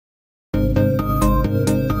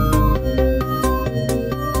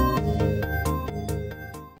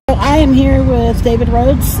am here with David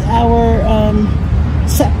Rhodes, our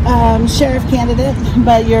sheriff candidate,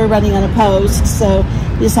 but you're running unopposed, so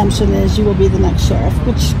the assumption is you will be the next sheriff,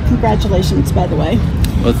 which, congratulations, by the way.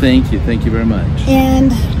 Well, thank you. Thank you very much.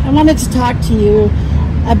 And I wanted to talk to you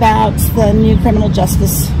about the new criminal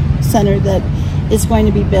justice center that is going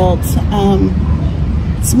to be built.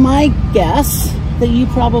 It's my guess that you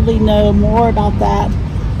probably know more about that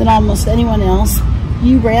than almost anyone else.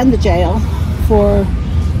 You ran the jail for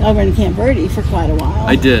over in Camp Verde for quite a while.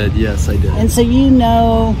 I did, yes, I did. And so you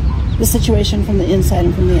know the situation from the inside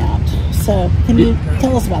and from the out. So can you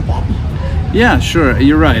tell us about that? Yeah, sure.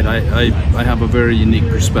 You're right. I have a very unique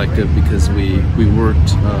perspective because we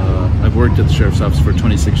worked. I've worked at the sheriff's office for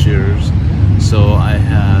 26 years. So I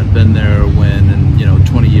had been there when,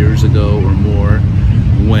 20 years ago or more,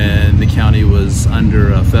 when the county was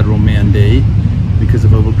under a federal mandate because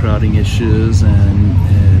of overcrowding issues and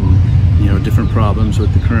different problems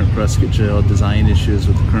with the current Prescott jail, design issues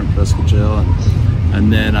with the current Prescott jail,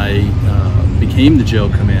 and then I became the jail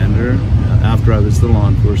commander after I was the law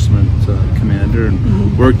enforcement commander,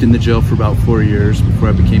 and worked in the jail for about 4 years before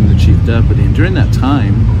I became the chief deputy. And during that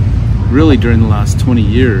time, really during the last 20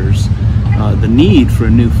 years, the need for a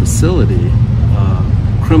new facility,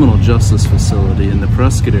 criminal justice facility in the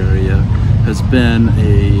Prescott area, has been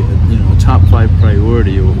a top 5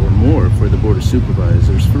 priority or more for the Board of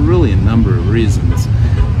Supervisors for really a number of reasons.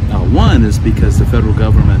 One is because the federal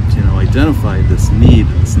government identified this need,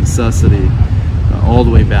 this necessity all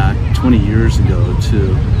the way back 20 years ago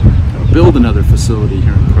to build another facility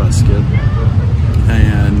here in Prescott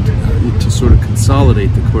and to sort of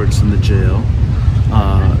consolidate the courts and the jail.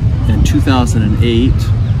 In 2008,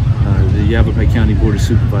 the Yavapai County Board of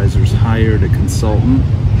Supervisors hired a consultant.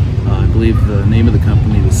 I believe the name of the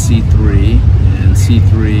company was C3, and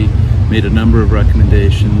C3 made a number of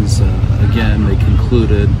recommendations. Again, they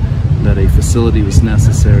concluded that a facility was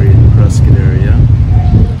necessary in the Prescott area.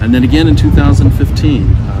 And then again in 2015,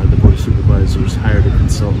 the Board of Supervisors hired a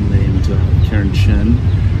consultant named Karen Chin,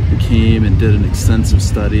 who came and did an extensive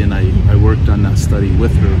study, and I worked on that study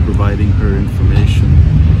with her, providing her information.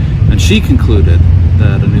 And she concluded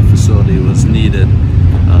that a new facility was needed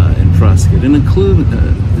in Prescott.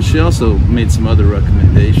 And she also made some other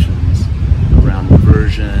recommendations around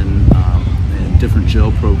diversion and different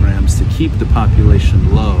jail programs to keep the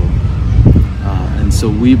population low. And so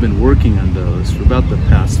we've been working on those for about the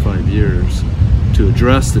past 5 years to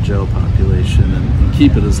address the jail population and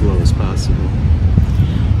keep it as low as possible.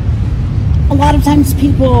 A lot of times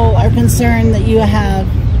people are concerned that you have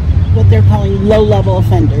what they're calling low-level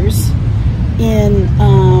offenders in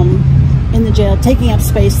the jail, taking up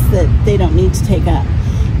space that they don't need to take up.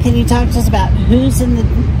 Can you talk to us about who's in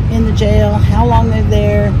the jail, how long they're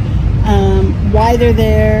there, why they're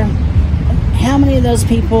there? How many of those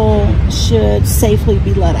people should safely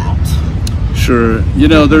be let out? Sure.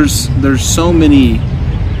 There's so many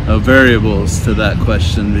variables to that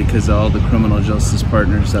question because of all the criminal justice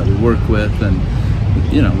partners that we work with, and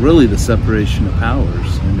really the separation of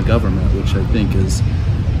powers in the government, which I think is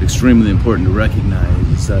extremely important to recognize,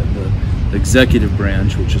 is that the executive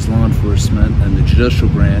branch, which is law enforcement, and the judicial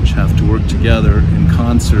branch have to work together in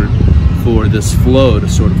concert for this flow to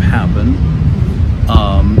sort of happen.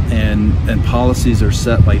 And policies are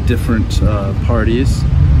set by different parties,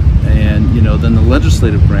 and then the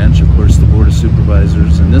legislative branch, of course, the Board of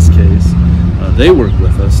Supervisors in this case, they work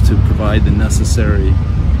with us to provide the necessary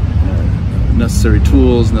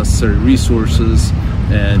tools, necessary resources,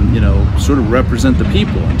 and sort of represent the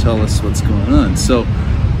people and tell us what's going on. So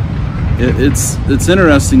it's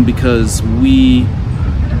interesting because when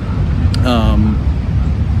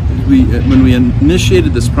we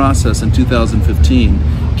initiated this process in 2015,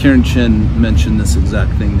 Karen Chin mentioned this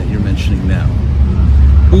exact thing that you're mentioning now.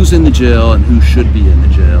 Who's in the jail and who should be in the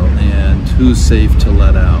jail, and who's safe to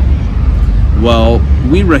let out? Well,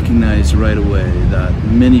 we recognized right away that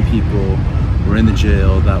many people were in the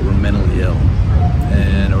jail that were mentally ill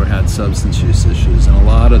or had substance use issues, and a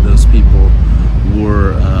lot of those people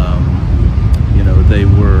were they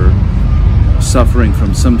were suffering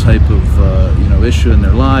from some type of issue in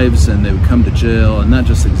their lives, and they would come to jail, and that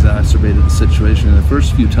just exacerbated the situation. And the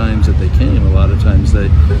first few times that they came, a lot of times they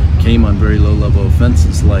came on very low-level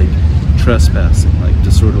offenses like trespassing, like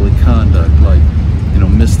disorderly conduct, like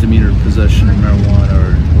misdemeanor possession of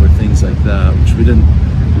marijuana or things like that, which we didn't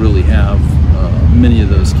really have many of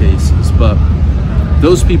those cases. But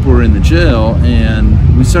those people were in the jail,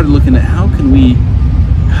 and we started looking at how can we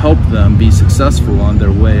help them be successful on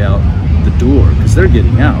their way out the door, because they're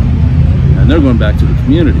getting out and they're going back to the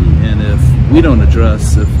community. And if we don't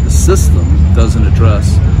address, if the system doesn't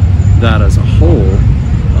address that as a whole,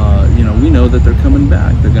 we know that they're coming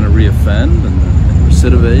back. They're going to reoffend and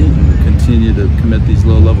recidivate and continue to commit these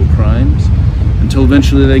low-level crimes until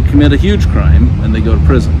eventually they commit a huge crime and they go to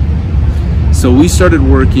prison. So we started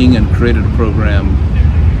working and created a program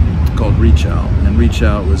called Reach Out, and Reach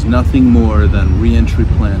Out was nothing more than reentry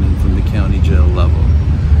planning from the county jail level.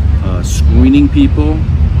 Screening people,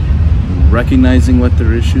 recognizing what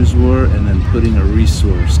their issues were, and then putting a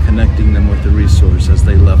resource, connecting them with the resource as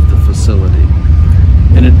they left the facility,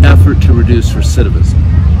 in an effort to reduce recidivism,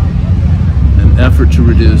 an effort to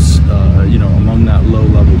reduce, among that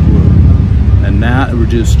low-level group, and that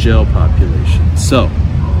reduced jail population. So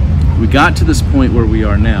we got to this point where we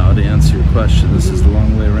are now. To answer your question, this is the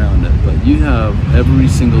long way around it, but you have every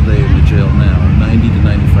single day in the jail now, 90 to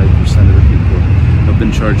 95% of the people have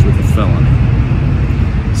been charged with a felony.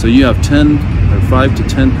 So you have 5 to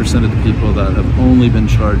 10% of the people that have only been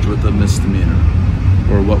charged with a misdemeanor,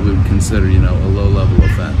 or what we would consider, a low-level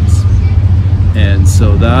offense. And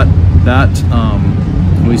so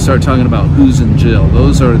when we start talking about who's in jail,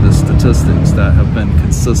 those are the statistics that have been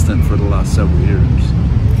consistent for the last several years.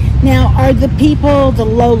 Now, are the people, the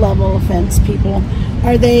low-level offense people,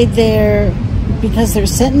 are they there because they're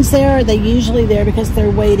sentenced there? Or are they usually there because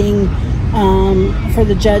they're waiting for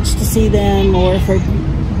the judge to see them, or for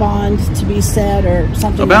bond to be set, or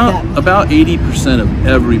something like that? About 80% of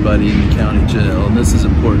everybody in the county jail, and this is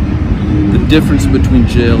important, the difference between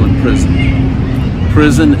jail and prison.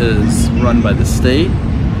 Prison is run by the state,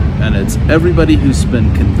 and it's everybody who's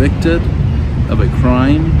been convicted of a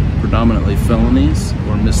crime, predominantly felonies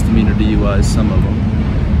or misdemeanor DUIs, some of them,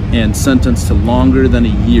 and sentenced to longer than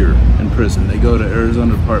a year in prison. They go to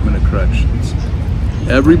Arizona Department of Corrections.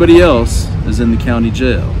 Everybody else is in the county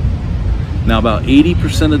jail. Now, about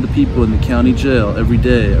 80% of the people in the county jail every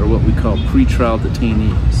day are what we call pretrial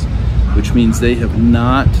detainees, which means they have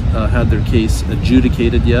not had their case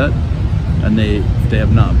adjudicated yet, and they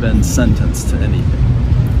have not been sentenced to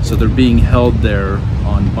anything. So they're being held there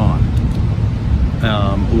on bond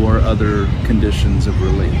or other conditions of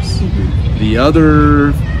release. Mm-hmm. The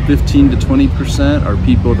other 15 to 20% are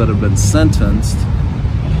people that have been sentenced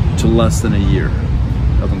to less than a year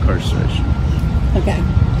of incarceration. Okay.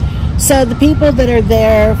 So the people that are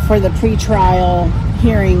there for the pretrial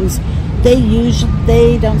hearings,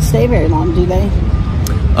 they don't stay very long, do they?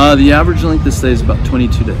 The average length of stay is about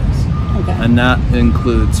 22 days. Okay. And that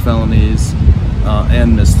includes felonies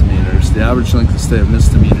and misdemeanors. The average length of stay of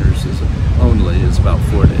misdemeanors is about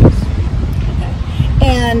 4 days. Okay.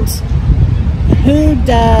 And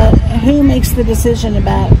who makes the decision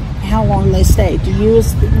about how long they stay?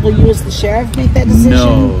 Will you as the sheriff make that decision?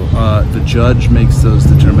 No, the judge makes those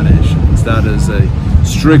determinations. That is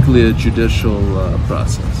strictly a judicial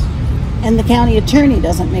process. And the county attorney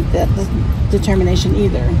doesn't make that determination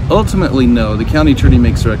either? Ultimately, no. The county attorney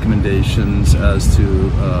makes recommendations as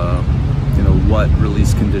to what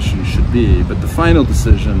release conditions should be, but the final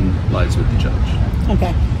decision lies with the judge.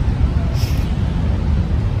 Okay.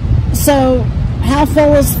 So, how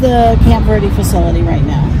full is the Camp Verde facility right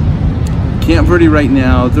now? Camp Verde right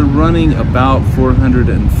now, they're running about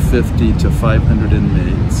 450 to 500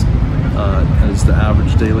 inmates as the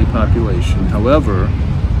average daily population. However,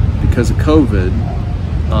 because of COVID,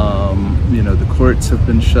 the courts have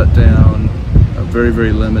been shut down, very,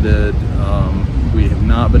 very limited. We have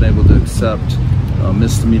not been able to accept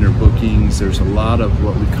misdemeanor bookings. There's a lot of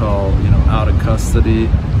what we call, out of custody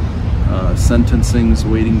sentencings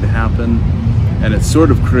waiting to happen. And it's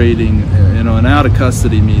sort of creating, an out of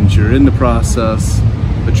custody means you're in the process,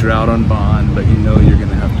 but you're out on bond, but you're going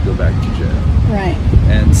to have to go back to jail. Right.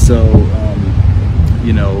 And so,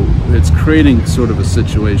 it's creating sort of a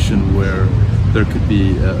situation where there could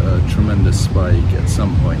be a tremendous spike at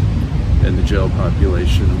some point in the jail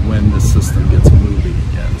population when the system gets moving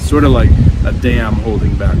again. Sort of like a dam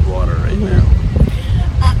holding back water right now.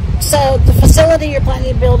 So the facility you're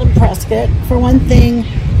planning to build in Prescott, for one thing,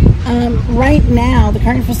 right now the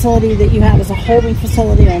current facility that you have is a holding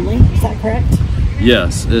facility only. Is that correct?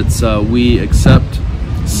 Yes, it's we accept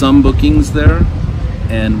some bookings there,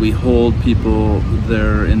 and we hold people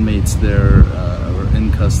there, inmates there, or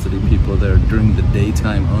in custody people there during the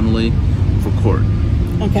daytime only for court.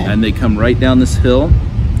 Okay. And they come right down this hill,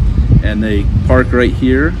 and they park right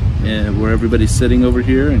here, and where everybody's sitting over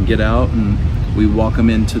here, and get out, and we walk them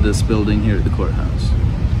into this building here at the courthouse.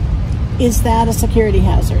 Is that a security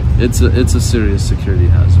hazard? It's a serious security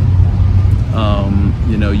hazard.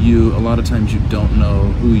 A lot of times you don't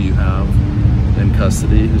know who you have in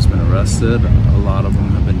custody, who's been arrested. A lot of them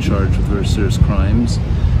have been charged with very serious crimes,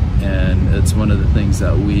 and it's one of the things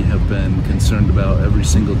that we have been concerned about every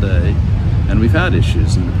single day, and we've had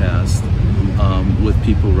issues in the past. with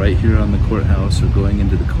people right here on the courthouse or going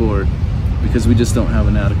into the court, because we just don't have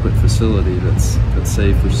an adequate facility that's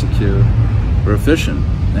safe or secure or efficient.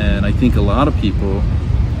 And I think a lot of people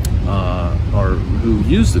who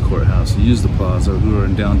use the courthouse, who use the plaza, who are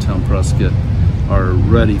in downtown Prescott, are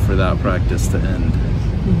ready for that practice to end.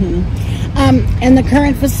 And the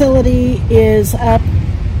current facility is up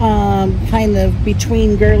kind of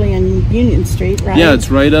between Gurley and Union Street, right? Yeah, it's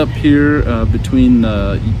right up here between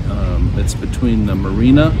it's between the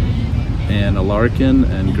Marina and Alarcon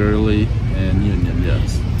and Gurley and Union,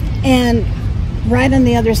 yes. And right on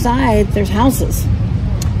the other side, there's houses.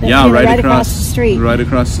 Yeah, right across the street. Right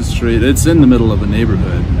across the street. It's in the middle of a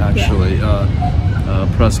neighborhood, actually. Yeah.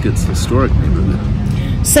 Prescott's historic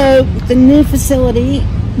neighborhood. So the new facility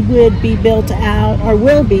would be built out, or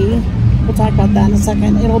will be, we'll talk about that in a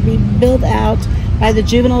second, it'll be built out by the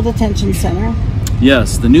Juvenile Detention Center.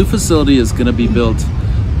 Yes, the new facility is going to be built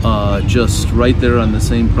just right there on the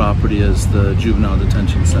same property as the Juvenile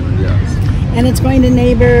Detention Center, yes. And it's going to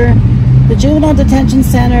neighbor the Juvenile Detention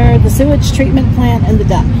Center, the sewage treatment plant, and the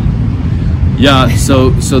dump. Yeah, so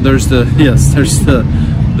there's the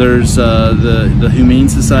Humane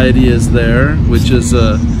Society is there, which is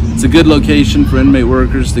it's a good location for inmate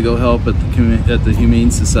workers to go help at the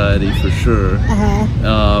Humane Society for sure.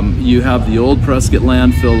 You have the old Prescott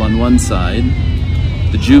landfill on one side,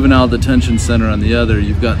 the Juvenile Detention Center on the other.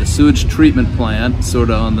 You've got the sewage treatment plant sort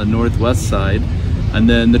of on the northwest side, and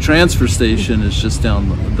then the transfer station is just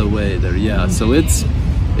down the way there. Yeah, so it's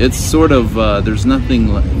sort of there's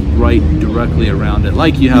nothing right directly around it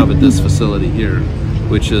like you have at this facility here,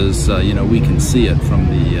 which is you know, we can see it from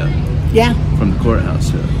the courthouse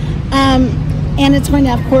here. And it's going to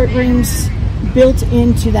have courtrooms built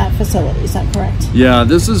into that facility. Is that correct? Yeah,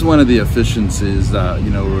 this is one of the efficiencies that, you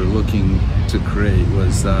know, we're looking to create,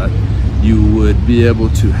 was that you would be able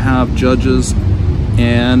to have judges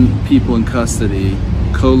and people in custody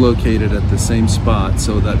co-located at the same spot,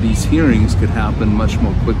 so that these hearings could happen much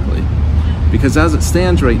more quickly. Because as it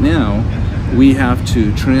stands right now, we have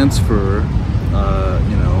to transfer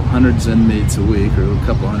you know, hundreds of inmates a week, or a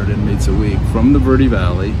couple hundred inmates a week, from the Verde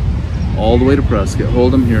Valley all the way to Prescott,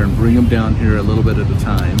 hold them here and bring them down here a little bit at a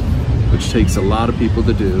time, which takes a lot of people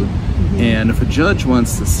to do. And if a judge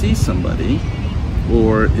wants to see somebody,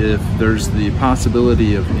 or if there's the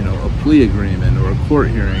possibility of, you know, a plea agreement or a court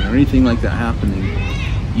hearing or anything like that happening,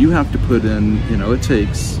 you have to put in, you know, it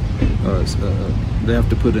takes they have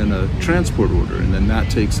to put in a transport order, and then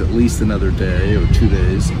that takes at least another day or 2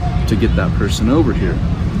 days to get that person over here.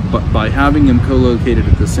 But by having them co-located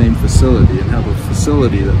at the same facility, and have a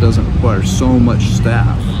facility that doesn't require so much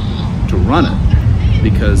staff to run it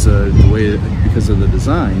because of the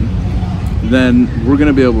design, then we're going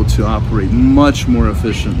to be able to operate much more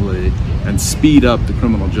efficiently and speed up the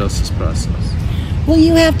criminal justice process. Will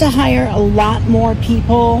you have to hire a lot more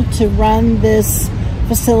people to run this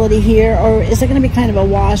facility here, or is it going to be kind of a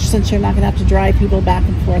wash since you're not going to have to drive people back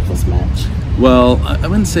and forth as much? Well, I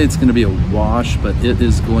wouldn't say it's going to be a wash, but it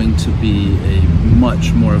is going to be a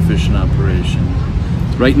much more efficient operation.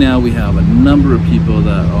 Right now we have a number of people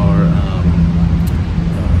that are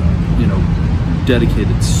you know,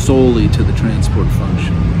 dedicated solely to the transport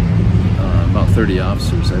function, about 30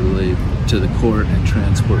 officers, I believe, to the court and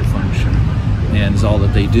transport function. And all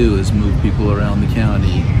that they do is move people around the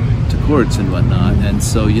county to courts and whatnot. And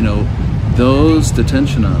so, you know, those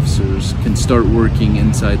detention officers can start working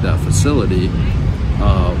inside that facility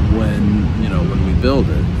when we build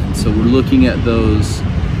it. And so we're looking at those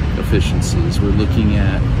efficiencies. We're looking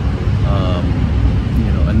at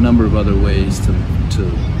you know, a number of other ways to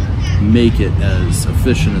make it as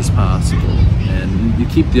efficient as possible, and you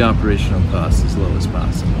keep the operational costs as low as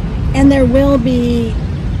possible. And there will be,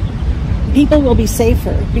 people will be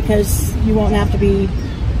safer because you won't have to be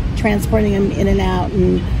transporting them in and out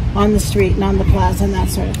and on the street and on the plaza and that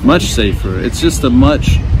sort of thing. Much safer. It's just a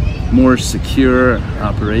much more secure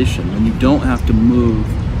operation, and you don't have to move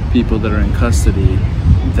people that are in custody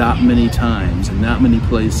that many times in that many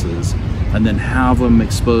places, and then have them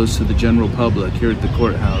exposed to the general public here at the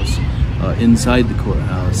courthouse, inside the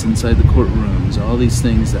courthouse, inside the courtrooms, all these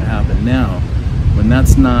things that happen now. When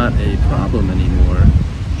that's not a problem anymore,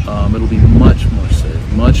 it'll be much more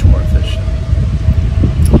safe, much more efficient.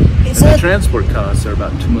 And the transport costs are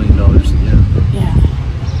about $2 million a year.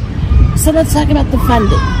 Yeah. So let's talk about the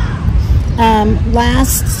funding.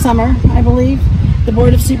 Last summer, I believe, the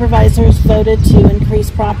Board of Supervisors voted to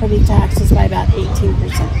increase property taxes by about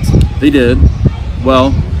 18%. They did.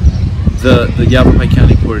 Well, the Yavapai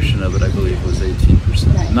County portion of it, I believe, was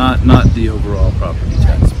 18%. Right. Not the overall property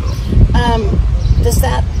tax bill. does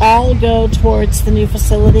that all go towards the new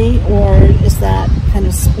facility, or is that kind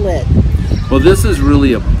of split? Well, this is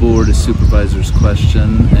really a Board of Supervisors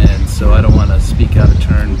question, and so I don't want to speak out of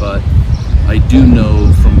turn, but I do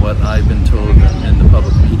know from what I've been told in the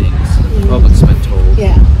public meetings, that the public's been told,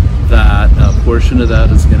 that a portion of that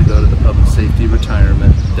is going to go to the public safety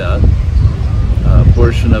retirement debt. A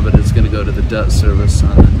portion of it is going to go to the debt service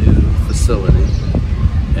on the new facility,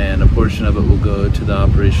 and a portion of it will go to the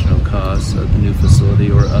operational costs of the new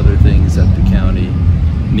facility or other things that the county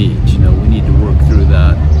needs. You know, we need to work through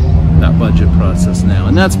that budget process now,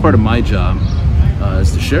 and that's part of my job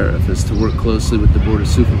as the sheriff, is to work closely with the Board of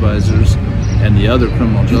Supervisors and the other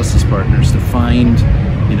criminal justice partners to find,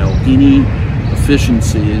 you know, any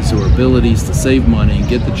efficiencies or abilities to save money and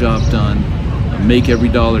get the job done, make every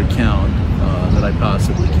dollar count that I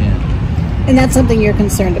possibly can. And that's something you're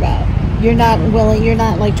concerned about. You're not willing, you're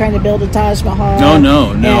not like trying to build a Taj Mahal.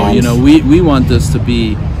 No. You know, we want this to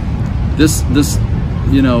be, this,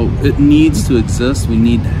 you know, it needs to exist. We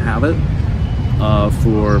need to have it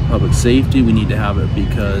for public safety. We need to have it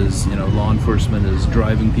because, you know, law enforcement is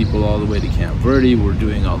driving people all the way to Camp Verde. We're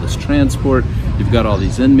doing all this transport. You've got all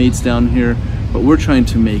these inmates down here, but we're trying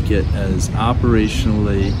to make it as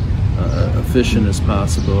operationally efficient as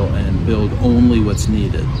possible and build only what's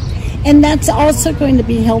needed. And that's also going to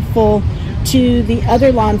be helpful to the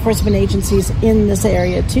other law enforcement agencies in this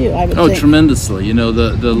area too, I would think. Tremendously. You know,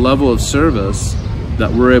 the level of service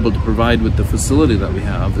that we're able to provide with the facility that we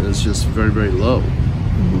have is just very, very low.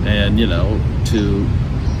 And, you know,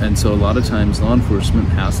 and so a lot of times law enforcement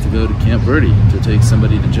has to go to Camp Verde to take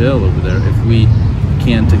somebody to jail over there if we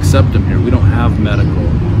can't accept them here. We don't have medical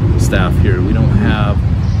staff here. We don't have,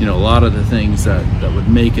 you know, a lot of the things that would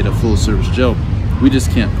make it a full service jail. We just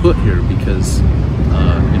can't put here because, you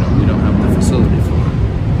know, we don't have the facility for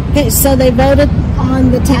it. Okay, so they voted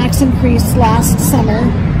on the tax increase last summer,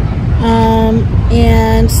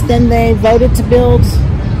 and then they voted to build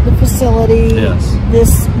the facility. Yes.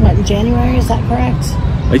 This, what, in January, is that correct?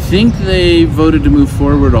 I think they voted to move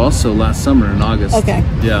forward also last summer in August. Okay.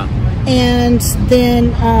 Yeah. And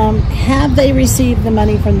then have they received the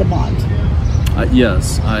money from the bond?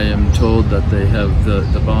 Yes, I am told that they have,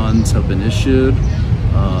 the bonds have been issued,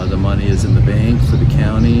 the money is in the bank for the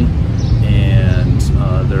county, and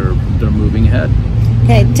they're moving ahead.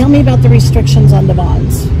 Okay, tell me about the restrictions on the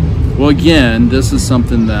bonds. Well, again, this is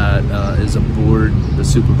something that is a Board, the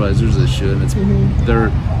Supervisors issue, and it's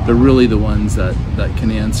they're really the ones that can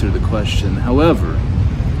answer the question. However,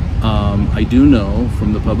 I do know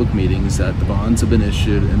from the public meetings that the bonds have been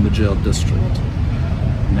issued in the jail district.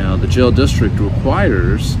 Now, the jail district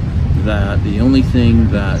requires that the only thing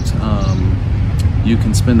that you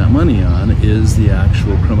can spend that money on is the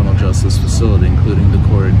actual criminal justice facility, including the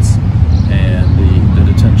courts and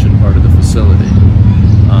the detention part of the facility.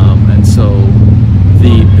 And so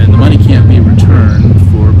the money can't be returned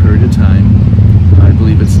for a period of time. I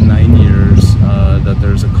believe it's 9 years that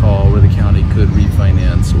there's a call where the county could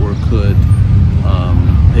refinance or could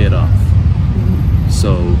pay it off.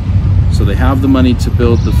 So they have the money to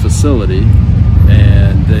build the facility,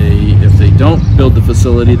 and if they don't build the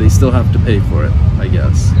facility, they still have to pay for it, I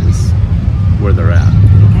guess, is where they're at.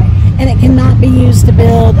 Okay. And it cannot be used to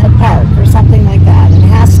build a park or something like that. It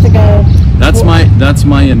has to go... That's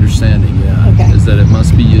my understanding, yeah. Okay. Is that it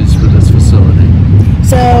must be used for this facility.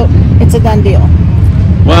 So it's a done deal.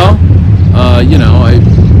 Well, you know,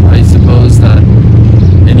 I suppose that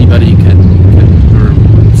anybody could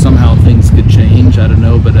or somehow things could change. I don't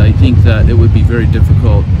know, but I think that it would be very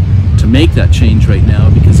difficult to make that change right now,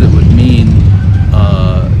 because it would mean,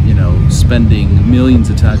 you know, spending millions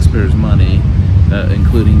of taxpayers' money,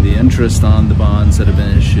 including the interest on the bonds that have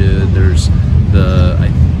been issued. There's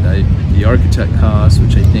the architect costs,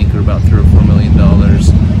 which I think are about $3 or $4 million.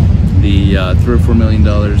 The $3 or $4 million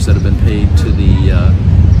that have been paid to the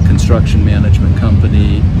construction management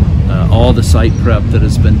company, all the site prep that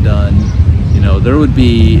has been done. You know, there would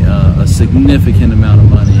be a significant amount of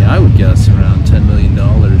money, I would guess around $10 million,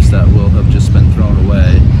 that will have just been thrown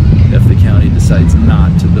away if the county decides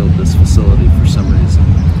not to build this facility for some reason.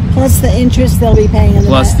 Plus the interest they'll be paying in the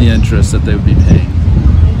Plus the interest that they would be paying.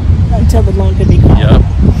 Until the loan could be called. Yep.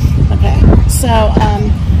 Okay. So,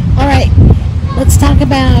 all right. Let's talk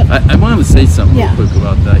about... I wanted to say something real quick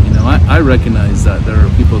about that. You know, I recognize that there are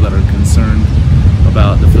people that are concerned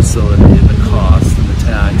about the facility and the cost and the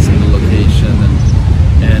tax and the location,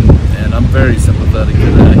 and I'm very sympathetic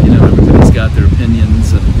to that. You know, everybody's got their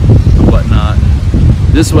opinions and whatnot.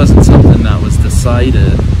 This wasn't something that was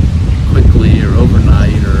decided quickly or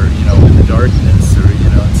overnight or, you know, in the darkness or, you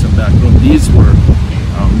know, in some back room. These were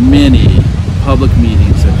many public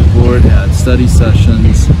meetings, that the board had study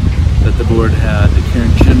sessions, that the board had the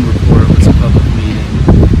Karen Chin report was a public meeting.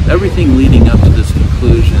 Everything leading up to this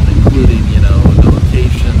conclusion, including, you know, the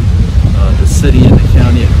location, the city and the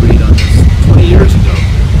county agreed on this 20 years ago.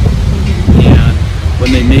 And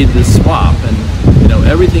when they made this swap, and you know,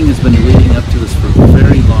 everything has been leading up to this for a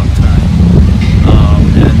very long time.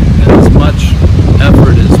 And as much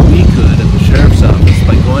effort as we could at the sheriff's office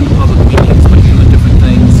by going to public meetings, by doing different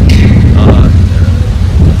things,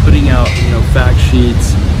 putting out, you know, fact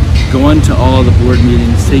sheets, going to all the board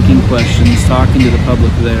meetings, taking questions, talking to the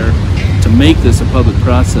public there, to make this a public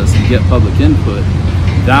process and get public input,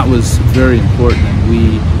 that was very important, and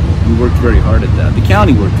we worked very hard at that. The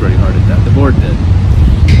county worked very hard at that. The board did.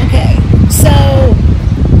 Okay, so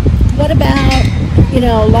what about, you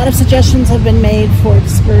know, a lot of suggestions have been made for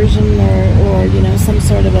dispersion or you know, some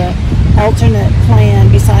sort of a alternate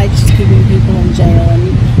plan besides just keeping people in jail.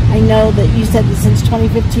 And I know that you said that since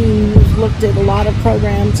 2015 you've looked at a lot of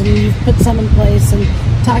programs and you've put some in place, and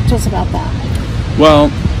talk to us about that. Well,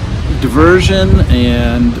 diversion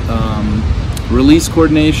and release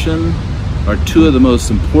coordination are two of the most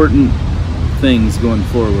important things going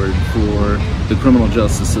forward for the criminal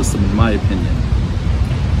justice system, in my opinion.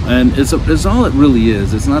 And it's all it really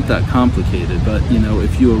is. It's not that complicated, but you know,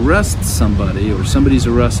 if you arrest somebody or somebody's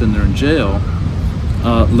arrested and they're in jail,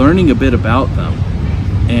 learning a bit about them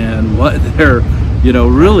and what they're, you know,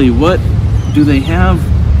 really what do they have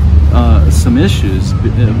some issues,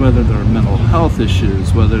 whether they're mental health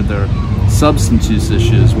issues, whether they're substance use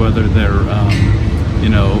issues, whether they're you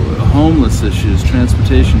know, homeless issues,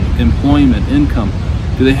 transportation, employment, income.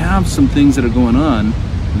 Do they have some things that are going on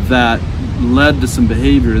that led to some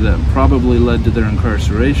behavior that probably led to their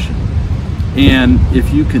incarceration? And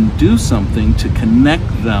if you can do something to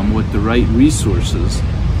connect them with the right resources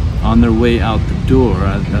on their way out the door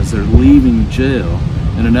as they're leaving jail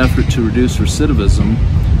in an effort to reduce recidivism,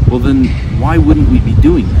 well then why wouldn't we be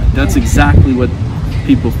doing that? That's exactly what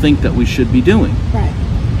people think that we should be doing. Right.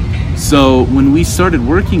 So when we started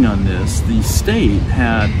working on this, the state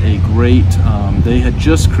had a great, they had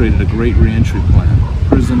just created a great reentry plan,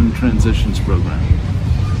 prison transitions program.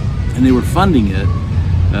 And they were funding it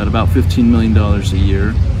at about $15 million a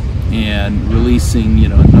year and releasing, you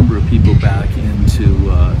know, a number of people back into,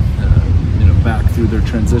 you know, back through their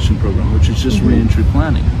transition program, which is just reentry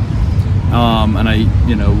planning. And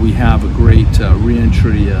you know, we have a great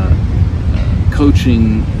reentry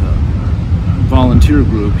coaching volunteer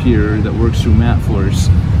group here that works through MatForce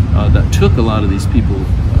that took a lot of these people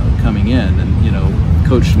coming in and, you know,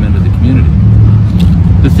 coached them into the community.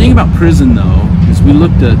 The thing about prison, though, is we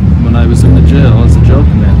looked at, when I was in the jail as a jail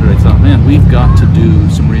commander, I thought, man, we've got to do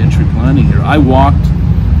some reentry planning here. I walked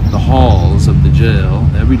the halls of the jail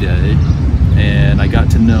every day, and I got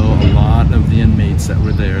to know a lot of the inmates that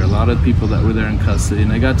were there, a lot of people that were there in custody,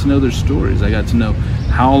 and I got to know their stories. I got to know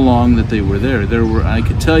how long that they were there. I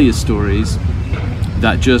could tell you stories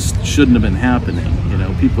that just shouldn't have been happening. You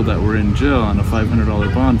know, people that were in jail on a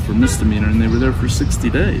 $500 bond for misdemeanor, and they were there for 60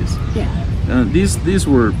 days. Yeah. These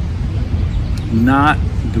were not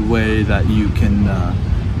the way that you can,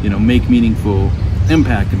 you know, make meaningful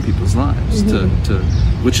impact in people's lives,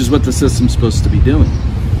 which is what the system's supposed to be doing.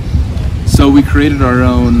 So we created our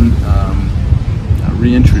own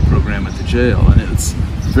reentry program at the jail, and it's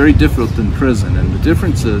very different than prison. And the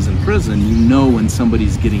difference is, in prison, you know when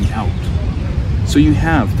somebody's getting out. So you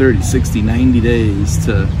have 30, 60, 90 days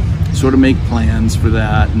to sort of make plans for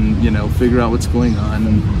that and, you know, figure out what's going on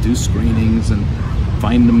and do screenings and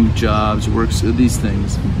find them jobs, works, these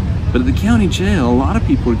things. But at the county jail, a lot of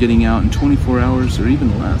people are getting out in 24 hours or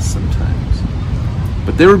even less sometimes.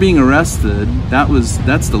 But they were being arrested.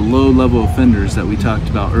 That's the low-level offenders that we talked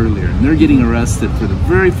about earlier, and they're getting arrested for the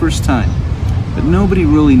very first time. But nobody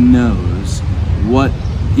really knows what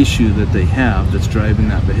issue that they have that's driving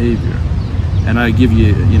that behavior. And I give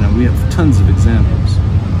you, you know, we have tons of examples.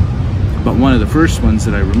 But one of the first ones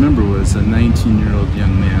that I remember was a 19-year-old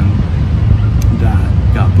young man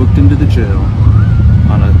that got booked into the jail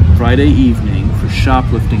on a Friday evening for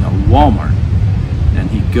shoplifting at Walmart.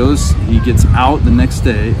 And he gets out the next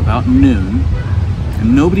day about noon,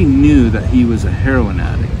 and nobody knew that he was a heroin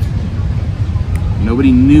addict.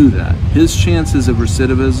 Nobody knew that. His chances of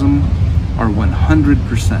recidivism are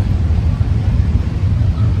 100%.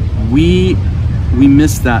 We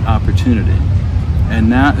missed that opportunity,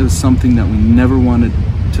 and that is something that we never wanted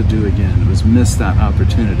to do again. It was miss that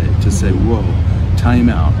opportunity to say, whoa, time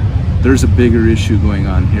out. There's a bigger issue going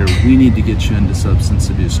on here. We need to get you into substance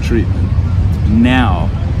abuse treatment now,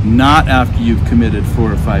 not after you've committed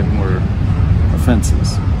 4 or 5 more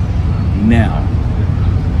offenses. Now.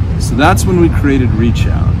 So that's when we created Reach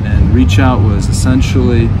Out, and Reach Out was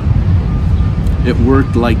essentially, it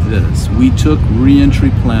worked like this. We took reentry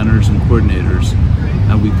planners and coordinators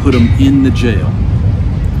and we put them in the jail,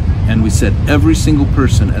 and we said every single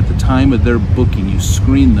person at the time of their booking, you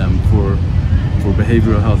screen them for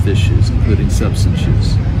behavioral health issues, including substance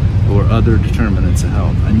use or other determinants of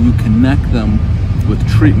health, and you connect them with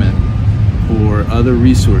treatment or other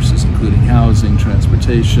resources, including housing,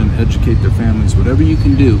 transportation, educate their families, whatever you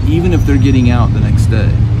can do, even if they're getting out the next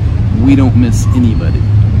day. We don't miss anybody.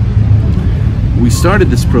 We started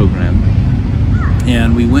this program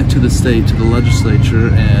and we went to the state, to the legislature,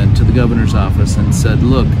 and to the governor's office and said,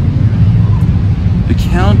 look, the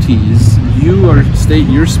counties,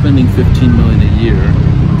 you're spending $15 million a year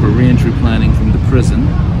for reentry planning from the prison,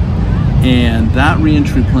 and that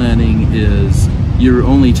reentry planning is, you're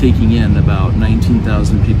only taking in about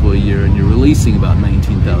 19,000 people a year and you're releasing about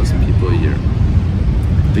 19,000 people a year.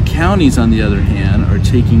 The counties, on the other hand, are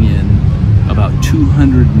taking in about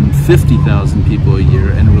 250,000 people a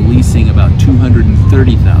year and releasing about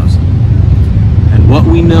 230,000. And what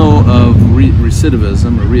we know of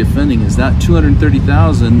recidivism or reoffending is that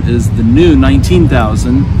 230,000 is the new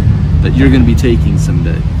 19,000 that you're going to be taking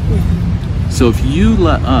someday. So if you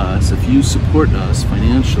let us, if you support us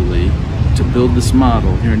financially to build this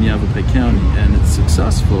model here in Yavapai County and it's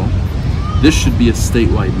successful, this should be a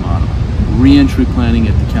statewide model. Reentry planning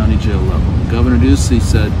at the county jail level. Governor Ducey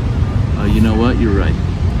said, you know what, you're right.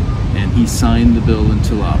 And he signed the bill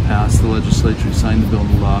into law, passed the legislature, he signed the bill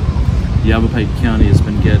into law. Yavapai County has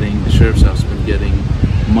been getting, the Sheriff's Office has been getting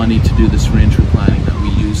money to do this reentry planning that we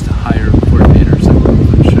use to hire coordinators that work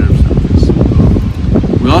for the Sheriff's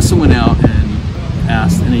Office. We also went out and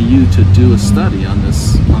asked NAU to do a study on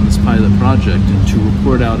this pilot project and to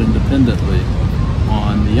report out independently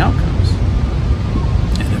on the outcomes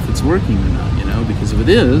and if it's working or not, you know, because if it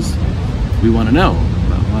is, we want to know.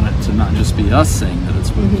 I want it to not just be us saying that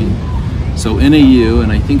it's working. So NAU,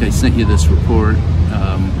 and I think I sent you this report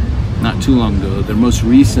not too long ago, their most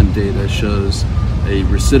recent data shows a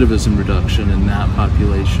recidivism reduction in that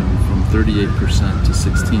population from 38% to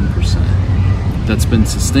 16%. That's been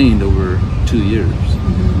sustained over 2 years.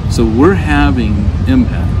 So we're having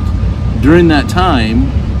impact. During that time,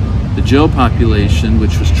 the jail population,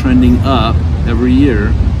 which was trending up every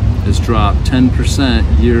year, has dropped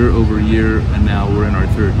 10% year over year, and now we're in our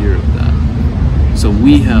third year of that. So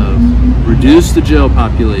we have reduced the jail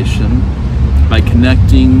population by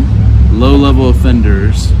connecting low-level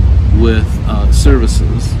offenders with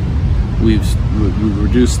services. We've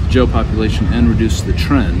reduced the jail population and reduced the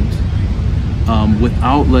trend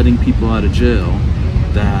without letting people out of jail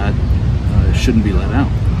that shouldn't be let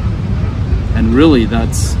out. And really,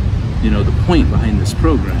 that's, you know, the point behind this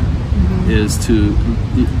program is to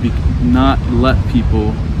not let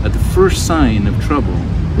people at the first sign of trouble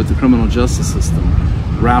with the criminal justice system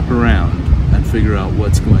wrap around and figure out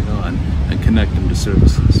what's going on and connect them to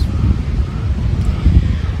services.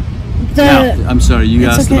 Now, I'm sorry, you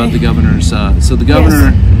asked about the governor's. So the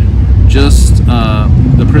governor just,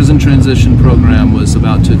 the prison transition program was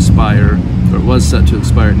about to expire, or it was set to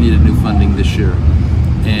expire. It needed new funding this year,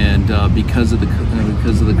 and because of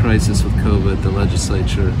the crisis with COVID, the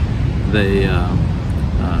legislature they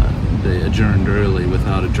adjourned early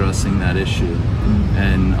without addressing that issue.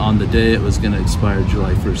 And on the day it was going to expire,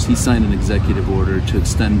 July 1st, he signed an executive order to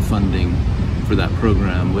extend funding for that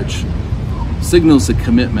program, which signals a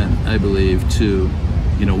commitment, I believe, to,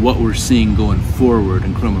 you know, what we're seeing going forward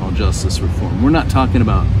in criminal justice reform. We're not talking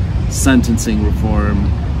about sentencing reform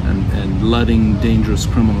and letting dangerous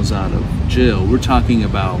criminals out of jail. We're talking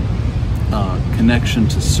about connection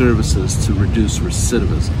to services to reduce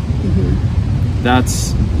recidivism.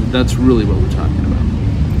 That's really what we're talking about.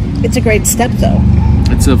 It's a great step, though.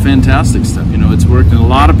 It's a fantastic step. You know, it's worked, and a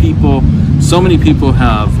lot of people, so many people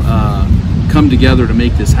have come together to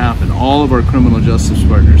make this happen. All of our criminal justice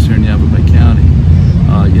partners here in Yavapai County,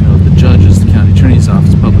 you know, the judges, the county attorney's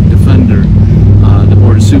office, public defender, the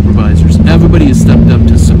board of supervisors, everybody has stepped up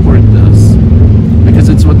to support this because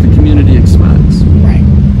it's what the community expects. Right.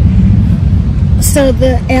 So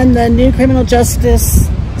the new criminal justice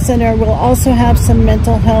center will also have some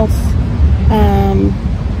mental health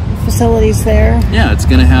facilities there. Yeah, it's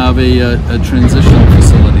going to have a transitional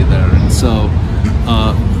facility there, and so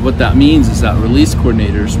what that means is that release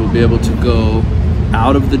coordinators will be able to go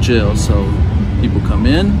out of the jail. So people come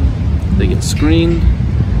in, they get screened.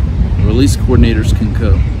 Release coordinators can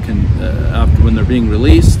go after, when they're being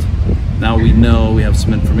released. Now we know, we have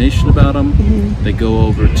some information about them. They go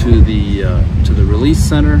over to the release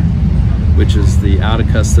center, which is the out of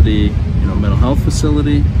custody, you know, mental health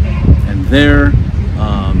facility, and there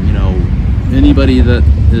You know, anybody that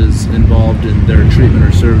is involved in their treatment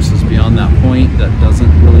or services beyond that point that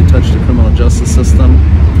doesn't really touch the criminal justice system,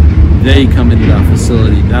 they come into that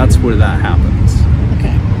facility. That's where that happens.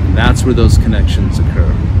 Okay. That's where those connections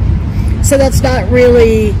occur. So that's not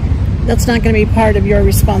going to be part of your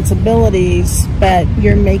responsibilities, but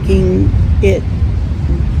you're making it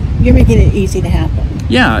easy to happen.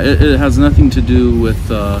 Yeah, it has nothing to do with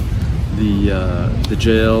the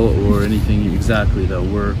jail or anything exactly,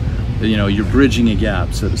 though. You know, you're bridging a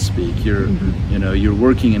gap, so to speak. You're you know, you're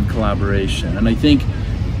working in collaboration, and I think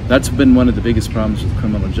that's been one of the biggest problems with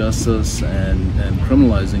criminal justice and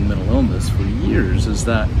criminalizing mental illness for years, is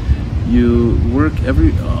that you work,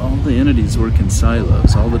 all the entities work in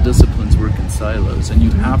silos, all the disciplines work in silos, and you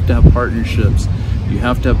have to have partnerships. You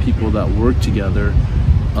have to have people that work together,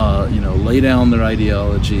 you know, lay down their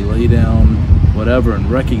ideology, lay down whatever, and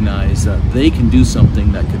recognize that they can do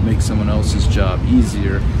something that could make someone else's job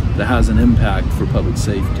easier, that has an impact for public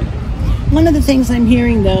safety. One of the things I'm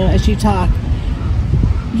hearing, though, as you talk,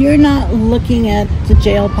 you're not looking at the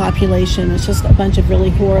jail population as just a bunch of really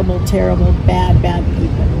horrible, terrible, bad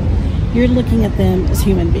people. You're looking at them as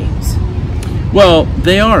human beings. Well,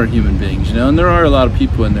 they are human beings, you know, and there are a lot of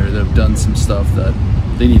people in there that have done some stuff that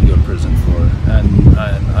they need to go to prison for, and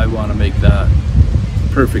I want to make that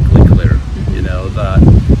perfectly clear, you know, that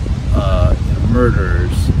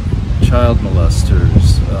murderers, child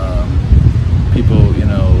molesters, people, you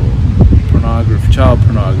know, child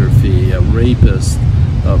pornography, rapists,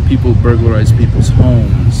 people who burglarize people's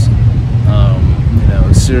homes, you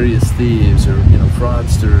know, serious thieves, or, you know,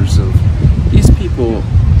 fraudsters. Of these people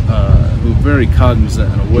who are very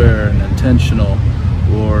cognizant and aware and intentional,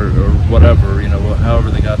 or whatever, you know,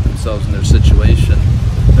 however they got themselves in their situation,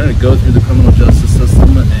 they're going to go through the criminal justice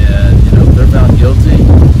system, and, you know, if they're found guilty,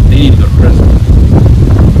 they need to go to prison.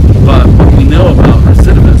 But what we know about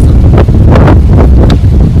recidivism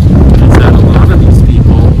is that a lot of these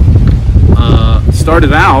people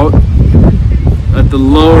started out at the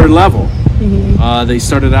lower level. They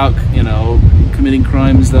started out, you know, committing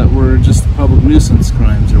crimes that were just public nuisance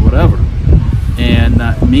crimes or whatever, and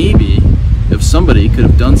that maybe if somebody could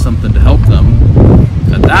have done something to help them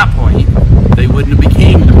at that point, they wouldn't have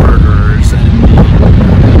became the murderers and the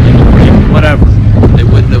whatever. They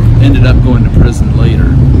wouldn't have ended up going to prison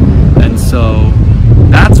later. And so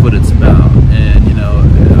that's what it's about. And, you know,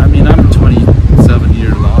 I mean, I'm a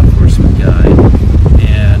 27-year law enforcement guy,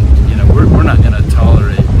 and, you know, we're not going to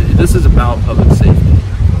tolerate, this is about public safety.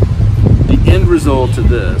 The end result of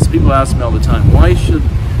this, people ask me all the time, why should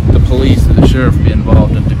the police or the sheriff be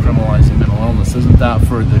involved in decriminalizing mental illness? Isn't that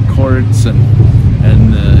for the courts and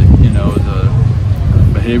the, you know, the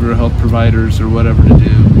behavioral health providers or whatever to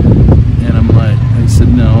do? And I said,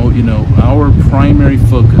 no, you know, our primary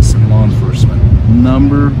focus in law enforcement,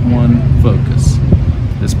 number one focus,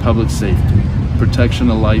 is public safety, protection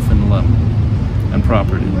of life and limb and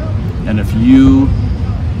property. And if you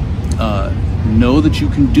know that you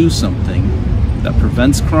can do something that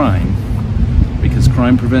prevents crime, because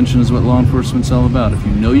crime prevention is what law enforcement's all about. If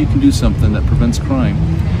you know you can do something that prevents crime,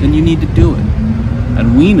 then you need to do it.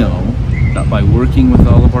 And we know that by working with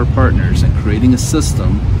all of our partners and creating a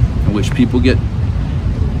system in which people get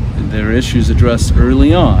their issues addressed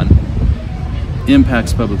early on,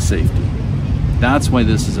 impacts public safety. That's why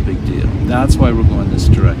this is a big deal. That's why we're going this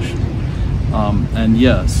direction. And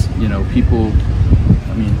yes, you know, people,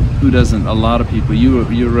 I mean, who doesn't? A lot of people. You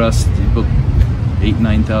arrest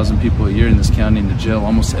 8,000-9,000 people a year in this county in the jail.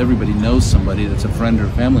 Almost everybody knows somebody that's a friend or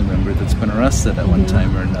a family member that's been arrested at one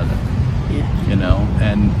time or another. Yeah. You know,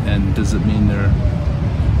 and does it mean they're,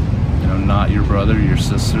 you know, not your brother, your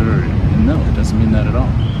sister? No, it doesn't mean that at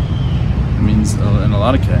all. It means, in a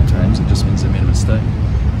lot of times, it just means they made a mistake.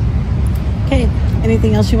 Okay.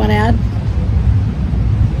 Anything else you want to add?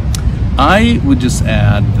 I would just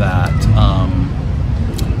add that,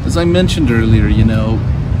 as I mentioned earlier, you know,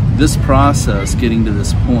 this process, getting to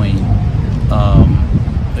this point,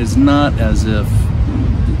 is not as if,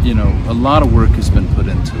 you know, a lot of work has been put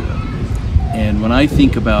into it. And when I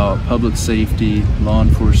think about public safety, law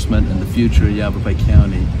enforcement, and the future of Yavapai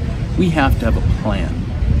County, we have to have a plan.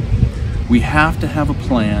 We have to have a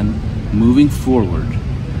plan moving forward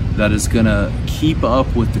that is going to keep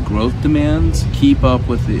up with the growth demands, keep up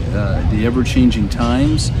with the ever-changing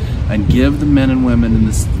times, and give the men and women in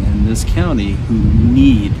this county who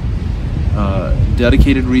need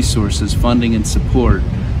dedicated resources, funding, and support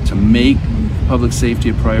to make public safety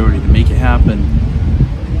a priority, to make it happen.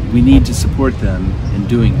 We need to support them in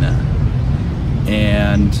doing that.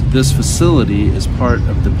 And this facility is part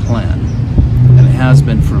of the plan, and it has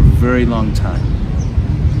been for a very long time.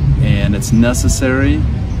 and it's necessary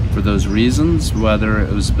for those reasons, whether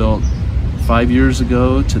it was built 5 years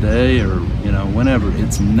ago, today, or whenever.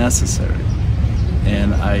 It's necessary,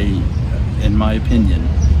 and in my opinion,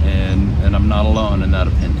 and I'm not alone in that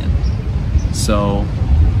opinion. So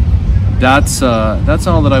that's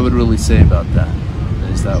all that I would really say about that,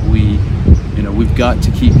 is that we've got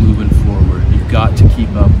to keep moving forward. You've got to keep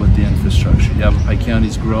up with the infrastructure. Yavapai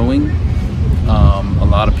County's growing. A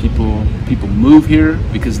lot of people move here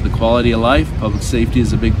because of the quality of life. Public safety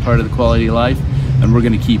is a big part of the quality of life, and we're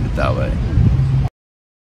going to keep it that way.